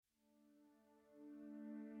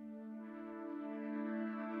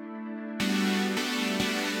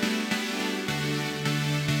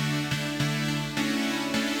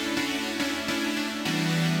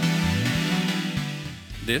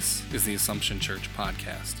This is the Assumption Church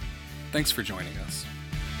podcast. Thanks for joining us.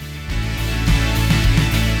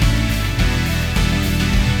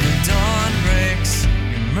 The dawn breaks,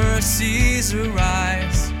 your mercies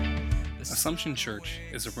arise. Assumption Church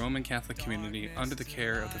is a Roman Catholic community under the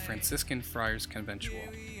care of the Franciscan Friars Conventual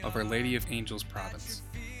of Our Lady of Angels Province.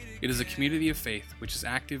 It is a community of faith which is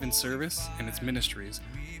active in service, and its ministries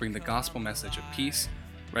bring the gospel message of peace,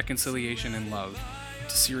 reconciliation, and love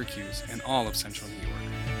to Syracuse and all of central New York.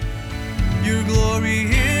 Your glory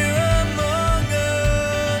here among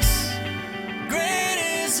us,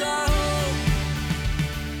 great is our hope.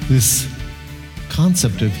 This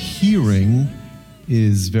concept of hearing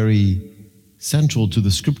is very central to the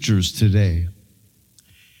scriptures today.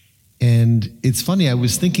 And it's funny, I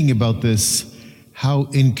was thinking about this, how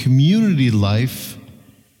in community life,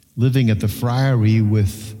 living at the friary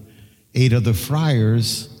with 8 other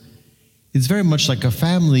friars, it's very much like a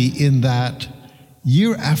family in that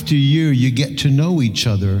year after year you get to know each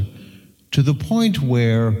other to the point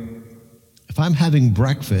where if I'm having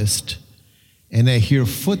breakfast and I hear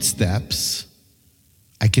footsteps,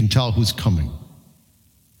 I can tell who's coming.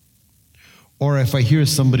 Or if I hear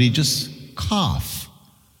somebody just cough,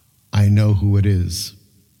 I know who it is.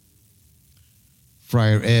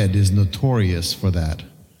 Friar Ed is notorious for that.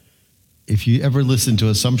 If you ever listen to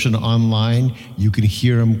Assumption online, you can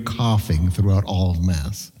hear him coughing throughout all of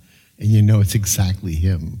Mass, and you know it's exactly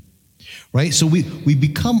him, right? So we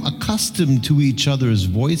become accustomed to each other's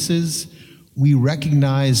voices. We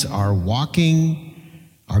recognize our walking,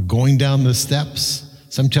 our going down the steps.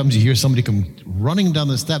 Sometimes you hear somebody come running down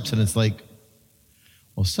the steps, and it's like,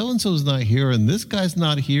 well, so-and-so's not here, and this guy's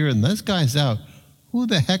not here, and this guy's out. Who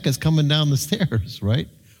the heck is coming down the stairs, right?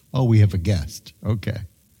 Oh, we have a guest. Okay.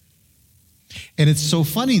 And it's so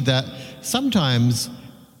funny that sometimes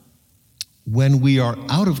when we are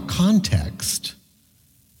out of context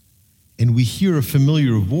and we hear a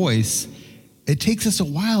familiar voice, it takes us a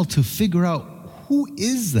while to figure out, who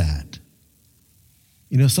is that?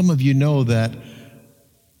 You know, some of you know that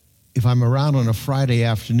if I'm around on a Friday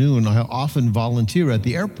afternoon, I often volunteer at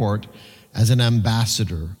the airport as an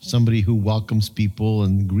ambassador, somebody who welcomes people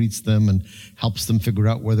and greets them and helps them figure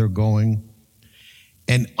out where they're going.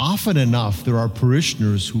 And often enough, there are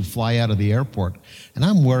parishioners who fly out of the airport, and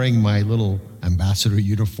I'm wearing my little ambassador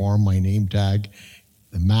uniform, my name tag,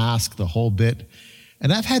 the mask, the whole bit.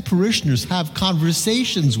 And I've had parishioners have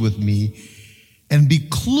conversations with me and be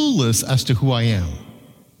clueless as to who I am.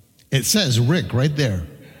 It says Rick right there.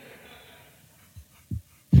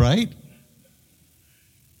 Right?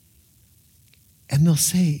 And they'll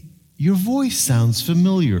say, your voice sounds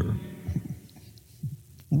familiar.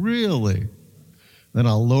 Really? Then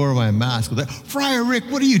I'll lower my mask with that, Friar Rick,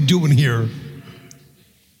 what are you doing here?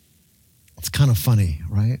 It's kind of funny,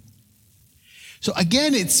 right? So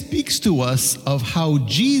again, it speaks to us of how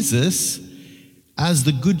Jesus, as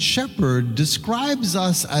the Good Shepherd, describes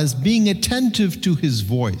us as being attentive to his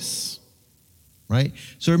voice, right?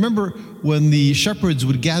 So remember when the shepherds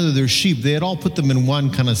would gather their sheep, they'd all put them in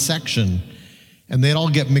one kind of section, and they'd all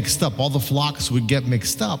get mixed up. All the flocks would get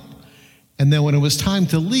mixed up. And then when it was time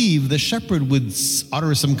to leave, the shepherd would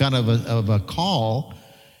utter some kind of a call,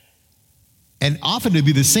 and often it'd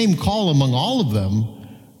be the same call among all of them,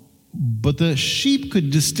 but the sheep could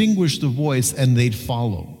distinguish the voice and they'd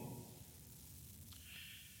follow.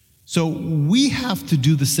 So we have to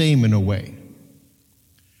do the same in a way.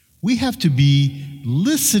 We have to be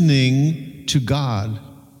listening to God,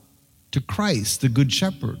 to Christ, the Good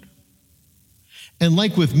Shepherd. And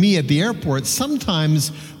like with me at the airport,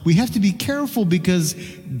 sometimes we have to be careful because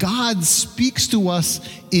God speaks to us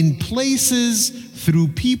in places, through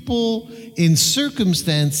people, in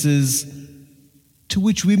circumstances to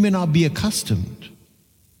which we may not be accustomed.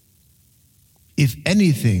 If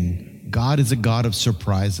anything, God is a God of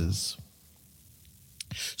surprises.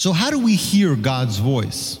 So how do we hear God's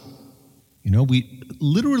voice? You know, we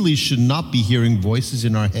literally should not be hearing voices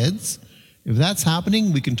in our heads. If that's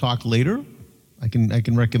happening, we can talk later. I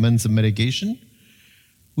can recommend some medication.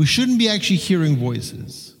 We shouldn't be actually hearing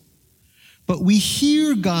voices. But we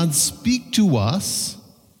hear God speak to us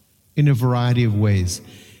in a variety of ways.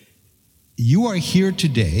 You are here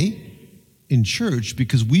today in church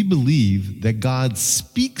because we believe that God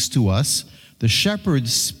speaks to us, the shepherd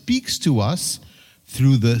speaks to us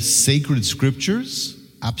through the sacred scriptures,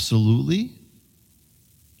 absolutely.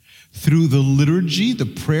 Through the liturgy, the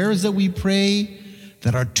prayers that we pray,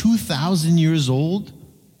 that are 2,000 years old,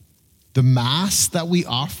 the Mass that we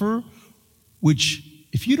offer, which,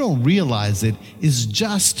 if you don't realize it, is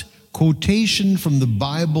just quotation from the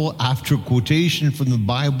Bible after quotation from the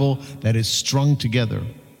Bible that is strung together.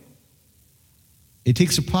 It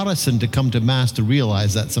takes a Protestant to come to Mass to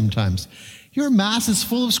realize that sometimes. Your Mass is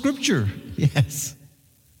full of Scripture. Yes.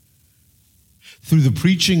 Through the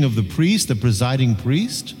preaching of the priest, the presiding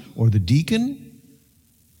priest, or the deacon,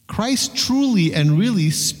 Christ truly and really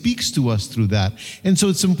speaks to us through that. And so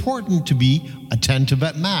it's important to be attentive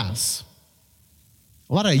at Mass.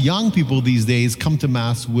 A lot of young people these days come to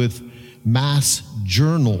Mass with Mass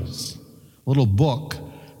journals, a little book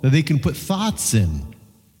that they can put thoughts in,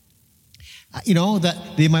 that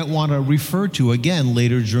they might want to refer to again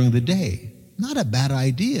later during the day. Not a bad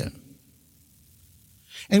idea.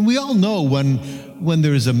 And we all know when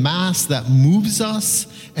there's a Mass that moves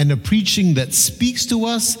us and a preaching that speaks to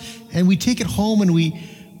us, and we take it home and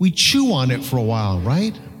we chew on it for a while,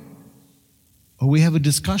 right? Or we have a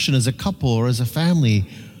discussion as a couple or as a family.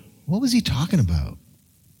 What was he talking about?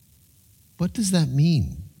 What does that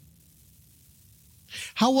mean?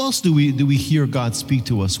 How else do we hear God speak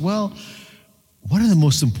to us? Well, one of the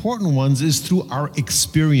most important ones is through our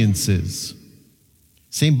experiences.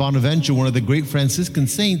 St. Bonaventure, one of the great Franciscan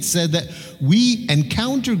saints, said that we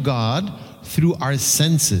encounter God through our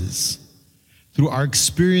senses, through our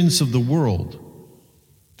experience of the world.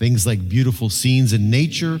 Things like beautiful scenes in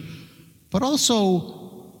nature, but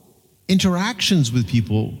also interactions with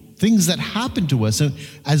people, things that happen to us. And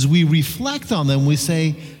as we reflect on them, we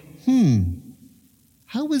say,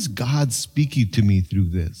 how is God speaking to me through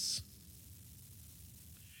this?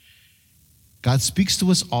 God speaks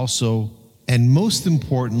to us also, and most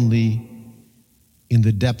importantly, in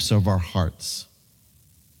the depths of our hearts.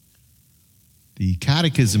 The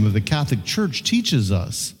Catechism of the Catholic Church teaches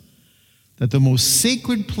us that the most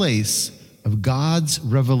sacred place of God's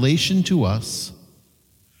revelation to us,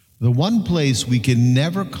 the one place we can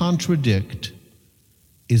never contradict,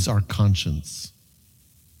 is our conscience.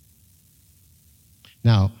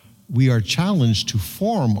 Now, we are challenged to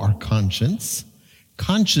form our conscience.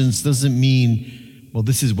 Conscience doesn't mean, well,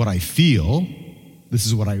 this is what I feel, this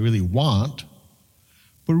is what I really want.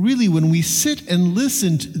 But really, when we sit and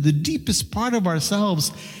listen to the deepest part of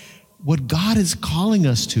ourselves, what God is calling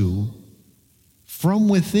us to from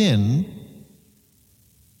within,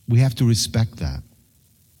 we have to respect that.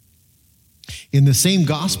 In the same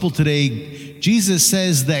gospel today, Jesus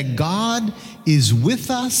says that God is with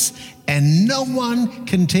us and no one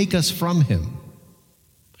can take us from him.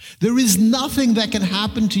 There is nothing that can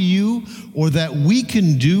happen to you or that we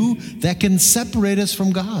can do that can separate us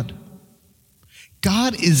from God.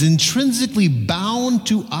 God is intrinsically bound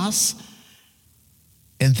to us,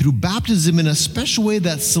 and through baptism in a special way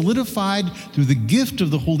that's solidified through the gift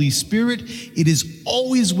of the Holy Spirit, it is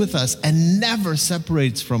always with us and never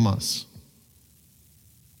separates from us.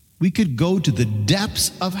 We could go to the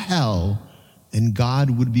depths of hell and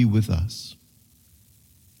God would be with us.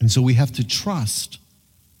 And so we have to trust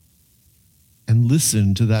and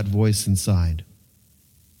listen to that voice inside.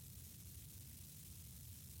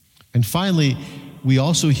 And finally, we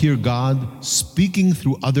also hear God speaking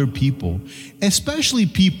through other people, especially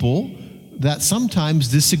people that sometimes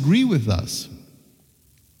disagree with us.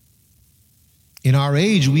 In our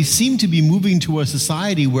age, we seem to be moving to a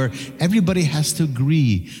society where everybody has to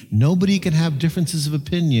agree. Nobody can have differences of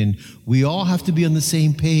opinion. We all have to be on the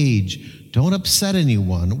same page. Don't upset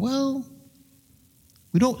anyone. Well,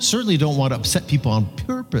 we certainly don't want to upset people on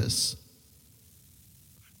purpose.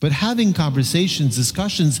 But having conversations,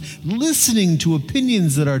 discussions, listening to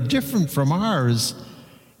opinions that are different from ours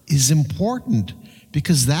is important,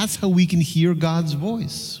 because that's how we can hear God's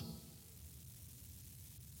voice.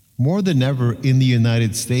 More than ever in the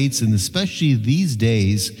United States, and especially these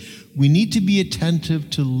days, we need to be attentive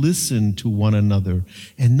to listen to one another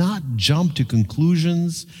and not jump to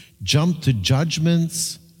conclusions, jump to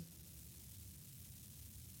judgments.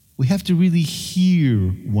 We have to really hear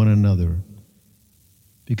one another,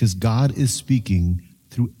 because God is speaking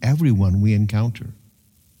through everyone we encounter.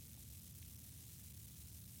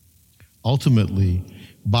 Ultimately,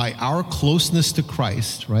 by our closeness to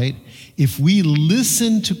Christ, right? If we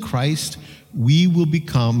listen to Christ, we will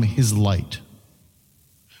become his light.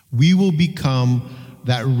 We will become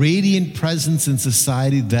that radiant presence in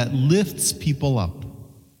society that lifts people up.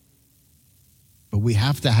 But we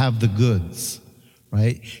have to have the goods,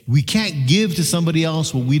 right? We can't give to somebody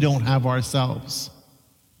else what we don't have ourselves.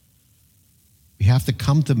 We have to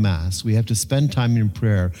come to Mass. We have to spend time in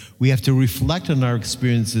prayer. We have to reflect on our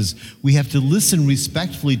experiences. We have to listen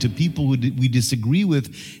respectfully to people who we disagree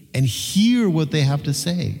with and hear what they have to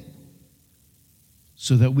say,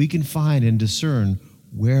 so that we can find and discern,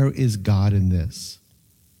 where is God in this?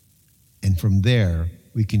 And from there,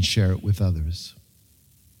 we can share it with others.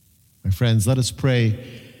 My friends, let us pray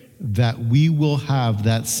that we will have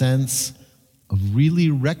that sense of really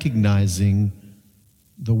recognizing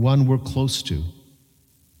the one we're close to,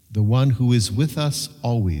 the one who is with us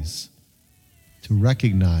always, to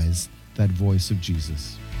recognize that voice of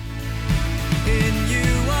Jesus. In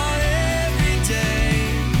you our every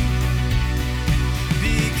day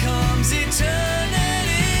becomes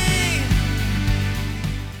eternity.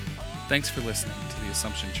 Thanks for listening to the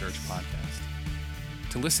Assumption Church podcast.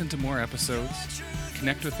 To listen to more episodes,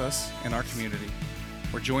 connect with us in our community,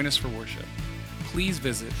 or join us for worship, please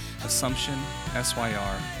visit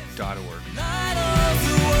AssumptionSYR.org. Light of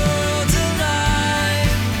the world.